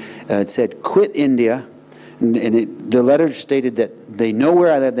 And it said, quit India. And the letter stated that they know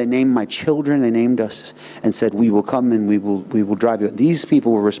where I live. They named my children. They named us and said, we will come and we will drive you. These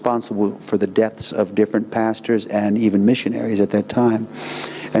people were responsible for the deaths of different pastors and even missionaries at that time.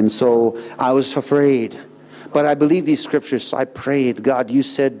 And so I was afraid. But I believe these scriptures. I prayed, God, you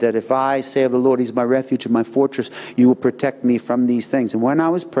said that if I say of the Lord, he's my refuge and my fortress, you will protect me from these things. And when I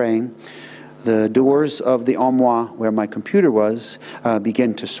was praying, the doors of the armoire where my computer was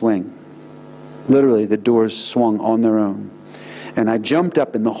began to swing. Literally, the doors swung on their own. And I jumped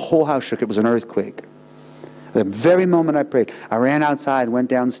up and the whole house shook. It was an earthquake. The very moment I prayed, I ran outside, went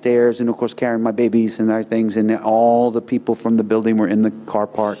downstairs, and of course carrying my babies and their things, and all the people from the building were in the car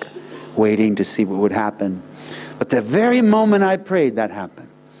park waiting to see what would happen. But the very moment I prayed, that happened.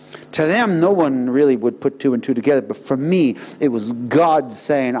 To them, no one really would put two and two together. But for me, it was God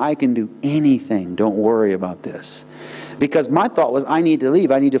saying, I can do anything. Don't worry about this. Because my thought was, I need to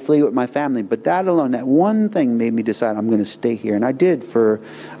leave. I need to flee with my family. But that alone, that one thing made me decide I'm going to stay here. And I did for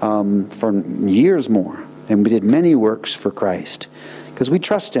years more. And we did many works for Christ. Because we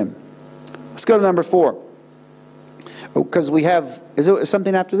trust him. Let's go to number 4. Because we have, is there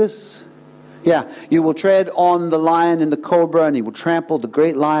something after this? Yeah, you will tread on the lion and the cobra, and he will trample the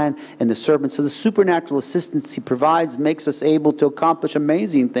great lion and the serpent. So the supernatural assistance he provides makes us able to accomplish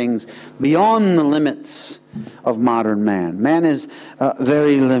amazing things beyond the limits of modern man. Man is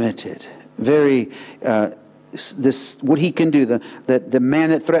very limited, very what he can do. The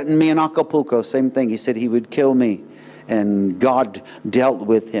man that threatened me in Acapulco, same thing. He said he would kill me. And God dealt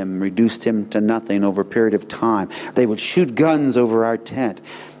with him, reduced him to nothing over a period of time. They would shoot guns over our tent.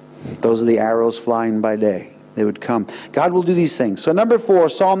 Those are the arrows flying by day. They would come. God will do these things. So number 4,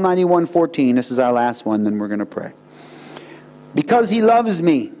 Psalm 91:14. This is our last one, then we're going to pray. Because he loves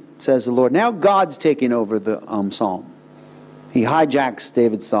me, says the Lord. Now God's taking over the psalm. He hijacks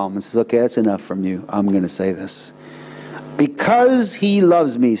David's psalm and says, okay, that's enough from you. I'm going to say this. Because he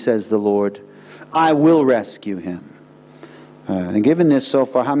loves me, says the Lord, I will rescue him. And given this so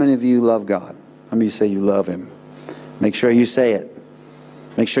far, how many of you love God? How many of you say you love him? Make sure you say it.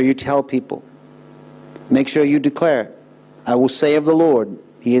 Make sure you tell people. Make sure you declare it. I will say of the Lord,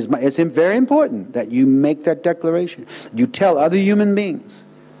 he is my. It's very important that you make that declaration. You tell other human beings.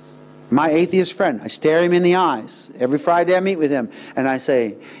 My atheist friend, I stare him in the eyes. Every Friday I meet with him. And I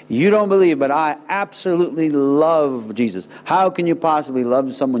say, you don't believe, but I absolutely love Jesus. How can you possibly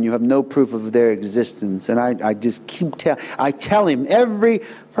love someone you have no proof of their existence? And I just I tell him every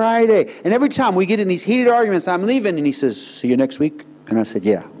Friday. And every time we get in these heated arguments, I'm leaving. And he says, see you next week? And I said,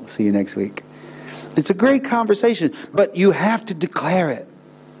 yeah, we'll see you next week. It's a great conversation. But you have to declare it.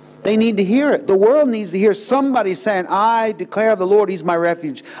 They need to hear it. The world needs to hear somebody saying, I declare the Lord, He's my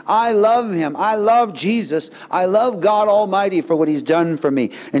refuge. I love Him. I love Jesus. I love God Almighty for what He's done for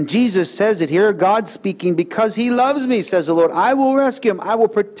me. And Jesus says it here, God speaking, because He loves me, says the Lord. I will rescue Him. I will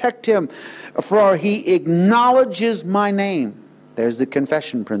protect Him, for He acknowledges my name. There's the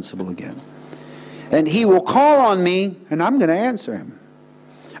confession principle again. And He will call on me, and I'm going to answer Him.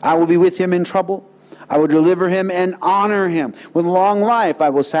 I will be with Him in trouble. I will deliver him and honor him. With long life I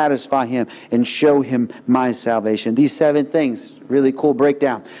will satisfy him and show him my salvation. These 7 things, really cool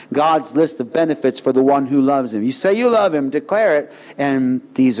breakdown. God's list of benefits for the one who loves him. You say you love him, declare it, and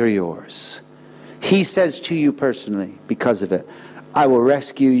these are yours. He says to you personally, because of it, I will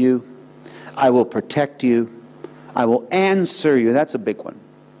rescue you. I will protect you. I will answer you. That's a big one.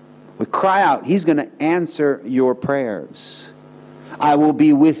 We cry out. He's going to answer your prayers. I will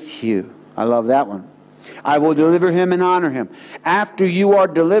be with you. I love that one. I will deliver him and honor him. After you are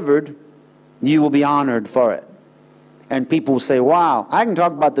delivered, you will be honored for it. And people will say, wow, I can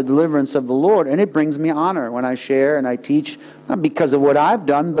talk about the deliverance of the Lord, and it brings me honor when I share and I teach, not because of what I've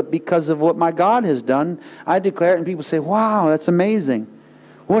done, but because of what my God has done. I declare it, and people say, wow, that's amazing.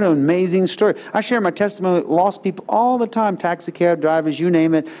 What an amazing story. I share my testimony with lost people all the time, taxi cab drivers, you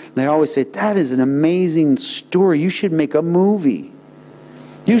name it. They always say, that is an amazing story. You should make a movie.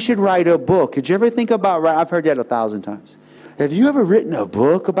 You should write a book. Did you ever think about writing? I've heard that 1,000 times. Have you ever written a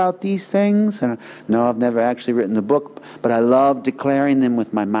book about these things? And no, I've never actually written a book, but I love declaring them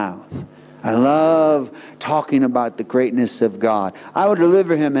with my mouth. I love talking about the greatness of God. I will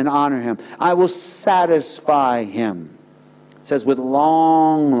deliver him and honor him. I will satisfy him. It says with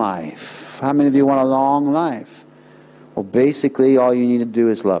long life. How many of you want a long life? Well, basically, all you need to do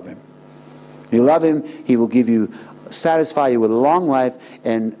is love him. If you love him, he will satisfy you with a long life,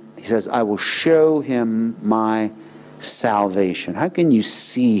 and he says, I will show him my salvation. How can you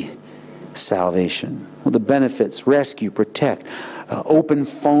see salvation? Well, the benefits: rescue, protect, open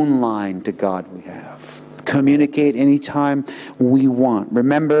phone line to God we have. Communicate anytime we want.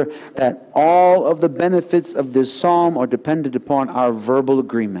 Remember that all of the benefits of this psalm are dependent upon our verbal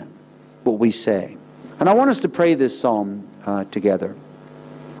agreement, what we say. And I want us to pray this psalm together.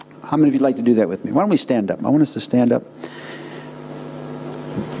 How many of you would like to do that with me? Why don't we stand up? I want us to stand up.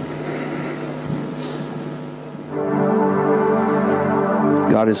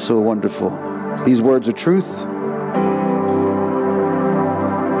 God is so wonderful. These words are truth.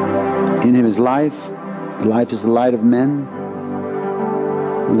 In him is life. Life is the light of men.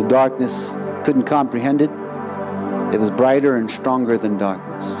 And the darkness couldn't comprehend it. It was brighter and stronger than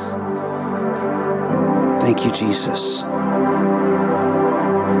darkness. Thank you, Jesus.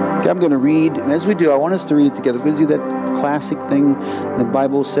 Okay, I'm going to read, and as we do, I want us to read it together. We're going to do that classic thing. The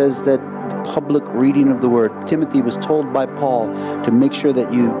Bible says that the public reading of the Word. Timothy was told by Paul to make sure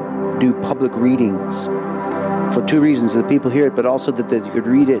that you do public readings for 2 reasons: that people hear it, but also that you could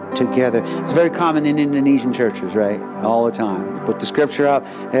read it together. It's very common in Indonesian churches, right? All the time. Put the scripture up,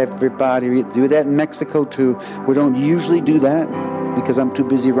 everybody read. Do that in Mexico too. We don't usually do that because I'm too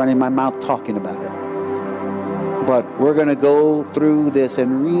busy running my mouth talking about it. But we're going to go through this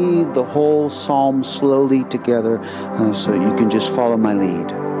and read the whole psalm slowly together so you can just follow my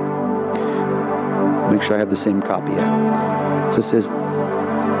lead. Make sure I have the same copy. So it says,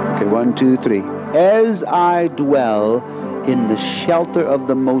 okay, 1, 2, 3. As I dwell in the shelter of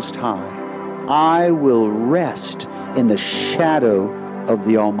the Most High, I will rest in the shadow of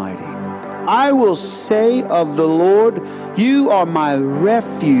the Almighty. I will say of the Lord, you are my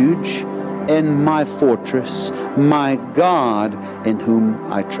refuge and my fortress, my God in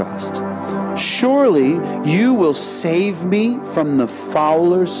whom I trust. Surely you will save me from the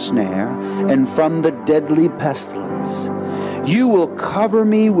fowler's snare and from the deadly pestilence. You will cover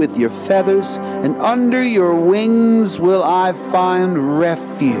me with your feathers, and under your wings will I find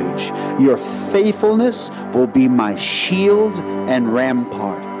refuge. Your faithfulness will be my shield and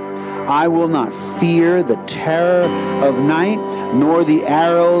rampart. I will not fear the terror of night, nor the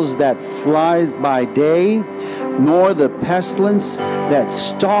arrows that flies by day, nor the pestilence that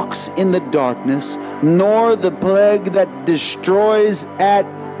stalks in the darkness, nor the plague that destroys at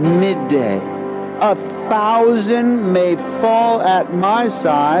midday. 1,000 may fall at my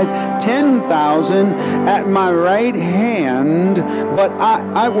side, 10,000 at my right hand, but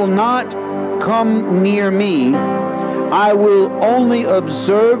I will not come near me. I will only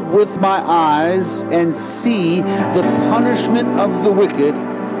observe with my eyes and see the punishment of the wicked.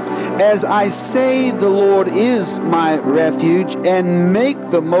 As I say, the Lord is my refuge, and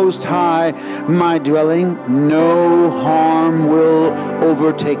make the Most High my dwelling, no harm will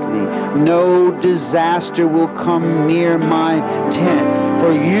overtake me. No disaster will come near my tent.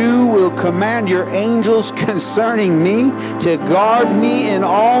 For you will command your angels concerning me to guard me in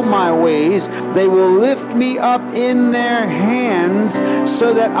all my ways. They will lift me up in their hands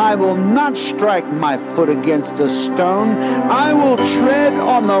so that I will not strike my foot against a stone. I will tread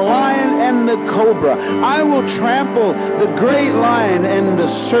on the lion and the cobra. I will trample the great lion and the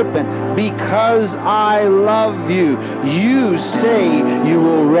serpent because I love you. You say you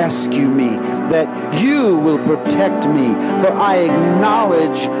will rescue me, that you will protect me, for I acknowledge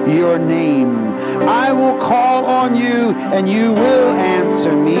your name. I will call on you and you will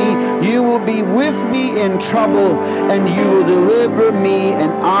answer me. You will be with me in trouble and you will deliver me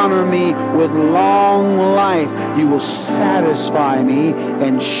and honor me with long life. You will satisfy me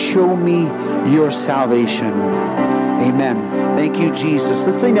and show me your salvation. Amen. Thank you, Jesus.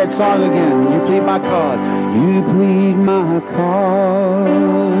 Let's sing that song again. You plead my cause. You plead my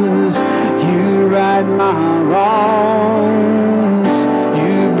cause. You right my wrongs.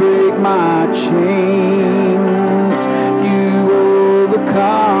 You break my chains. You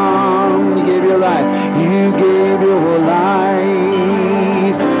overcome. You gave your life. You gave your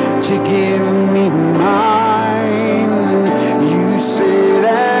life to give me mine. You say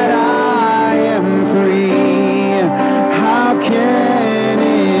that I am free. How can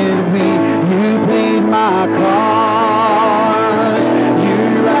it be? You plead my cause. You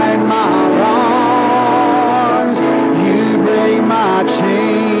right my wrongs. You break my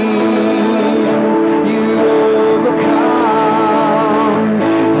chains. You overcome.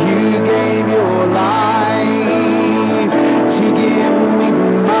 You gave your life to give me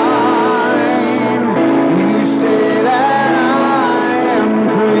mine. You say that I am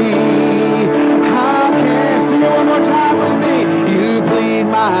free. How can, sing it one more time with me. You plead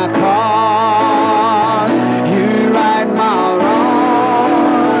my cause. You right my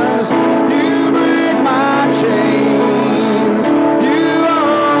wrongs. You break my chains. You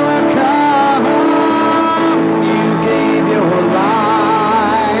overcome. You gave your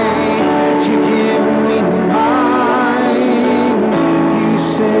life to give me mine. You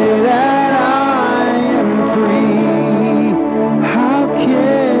say that I am free. How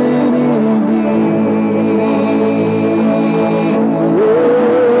can it be?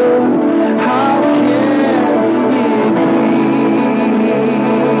 How can it be?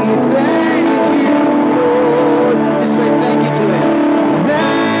 Thank you, Lord. Just say thank you to him.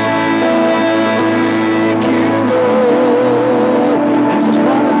 Thank you, Lord. I just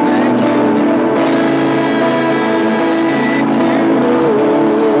want to thank you. Thank you,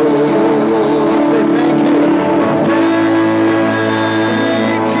 Lord. Say thank you.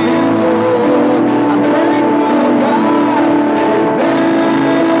 Thank you, Lord. I'm grateful, God. Say thank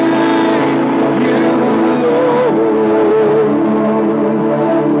you, Lord. Thank you, Lord.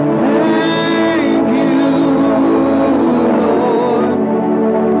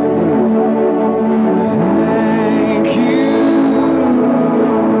 Thank you,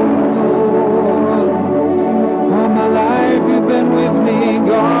 Lord. All my life you've been with me,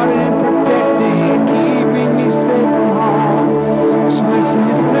 guarding and protecting, keeping me safe from harm. So I say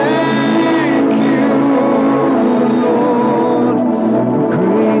thank you, Lord. I'm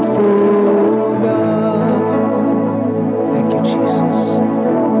grateful, God. Thank you, Jesus.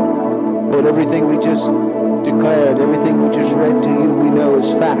 Lord, everything we just declared, everything we just read to you, we know is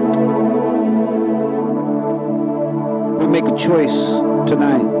fact. We make a choice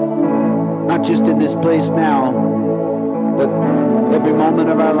tonight, not just in this place now, but every moment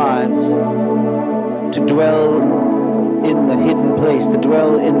of our lives, to dwell in the hidden place, to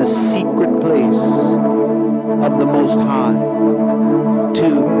dwell in the secret place of the Most High,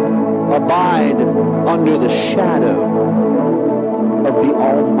 to abide under the shadow of the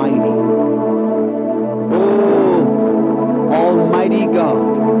Almighty. Oh, Almighty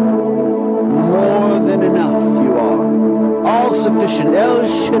God, more than enough you are. All sufficient, El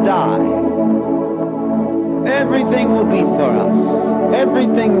Shaddai. Everything will be for us.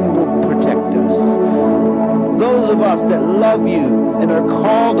 Everything will protect us. Those of us that love you and are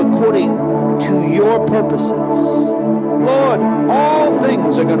called according to your purposes. Lord, all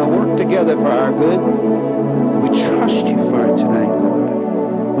things are going to work together for our good. We trust you for it tonight, Lord.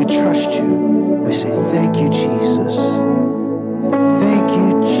 We trust you. We say thank you, Jesus. Thank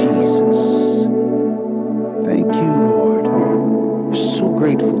you, Jesus. Thank you, Lord. We're so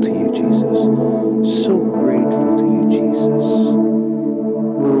grateful to you, Jesus. So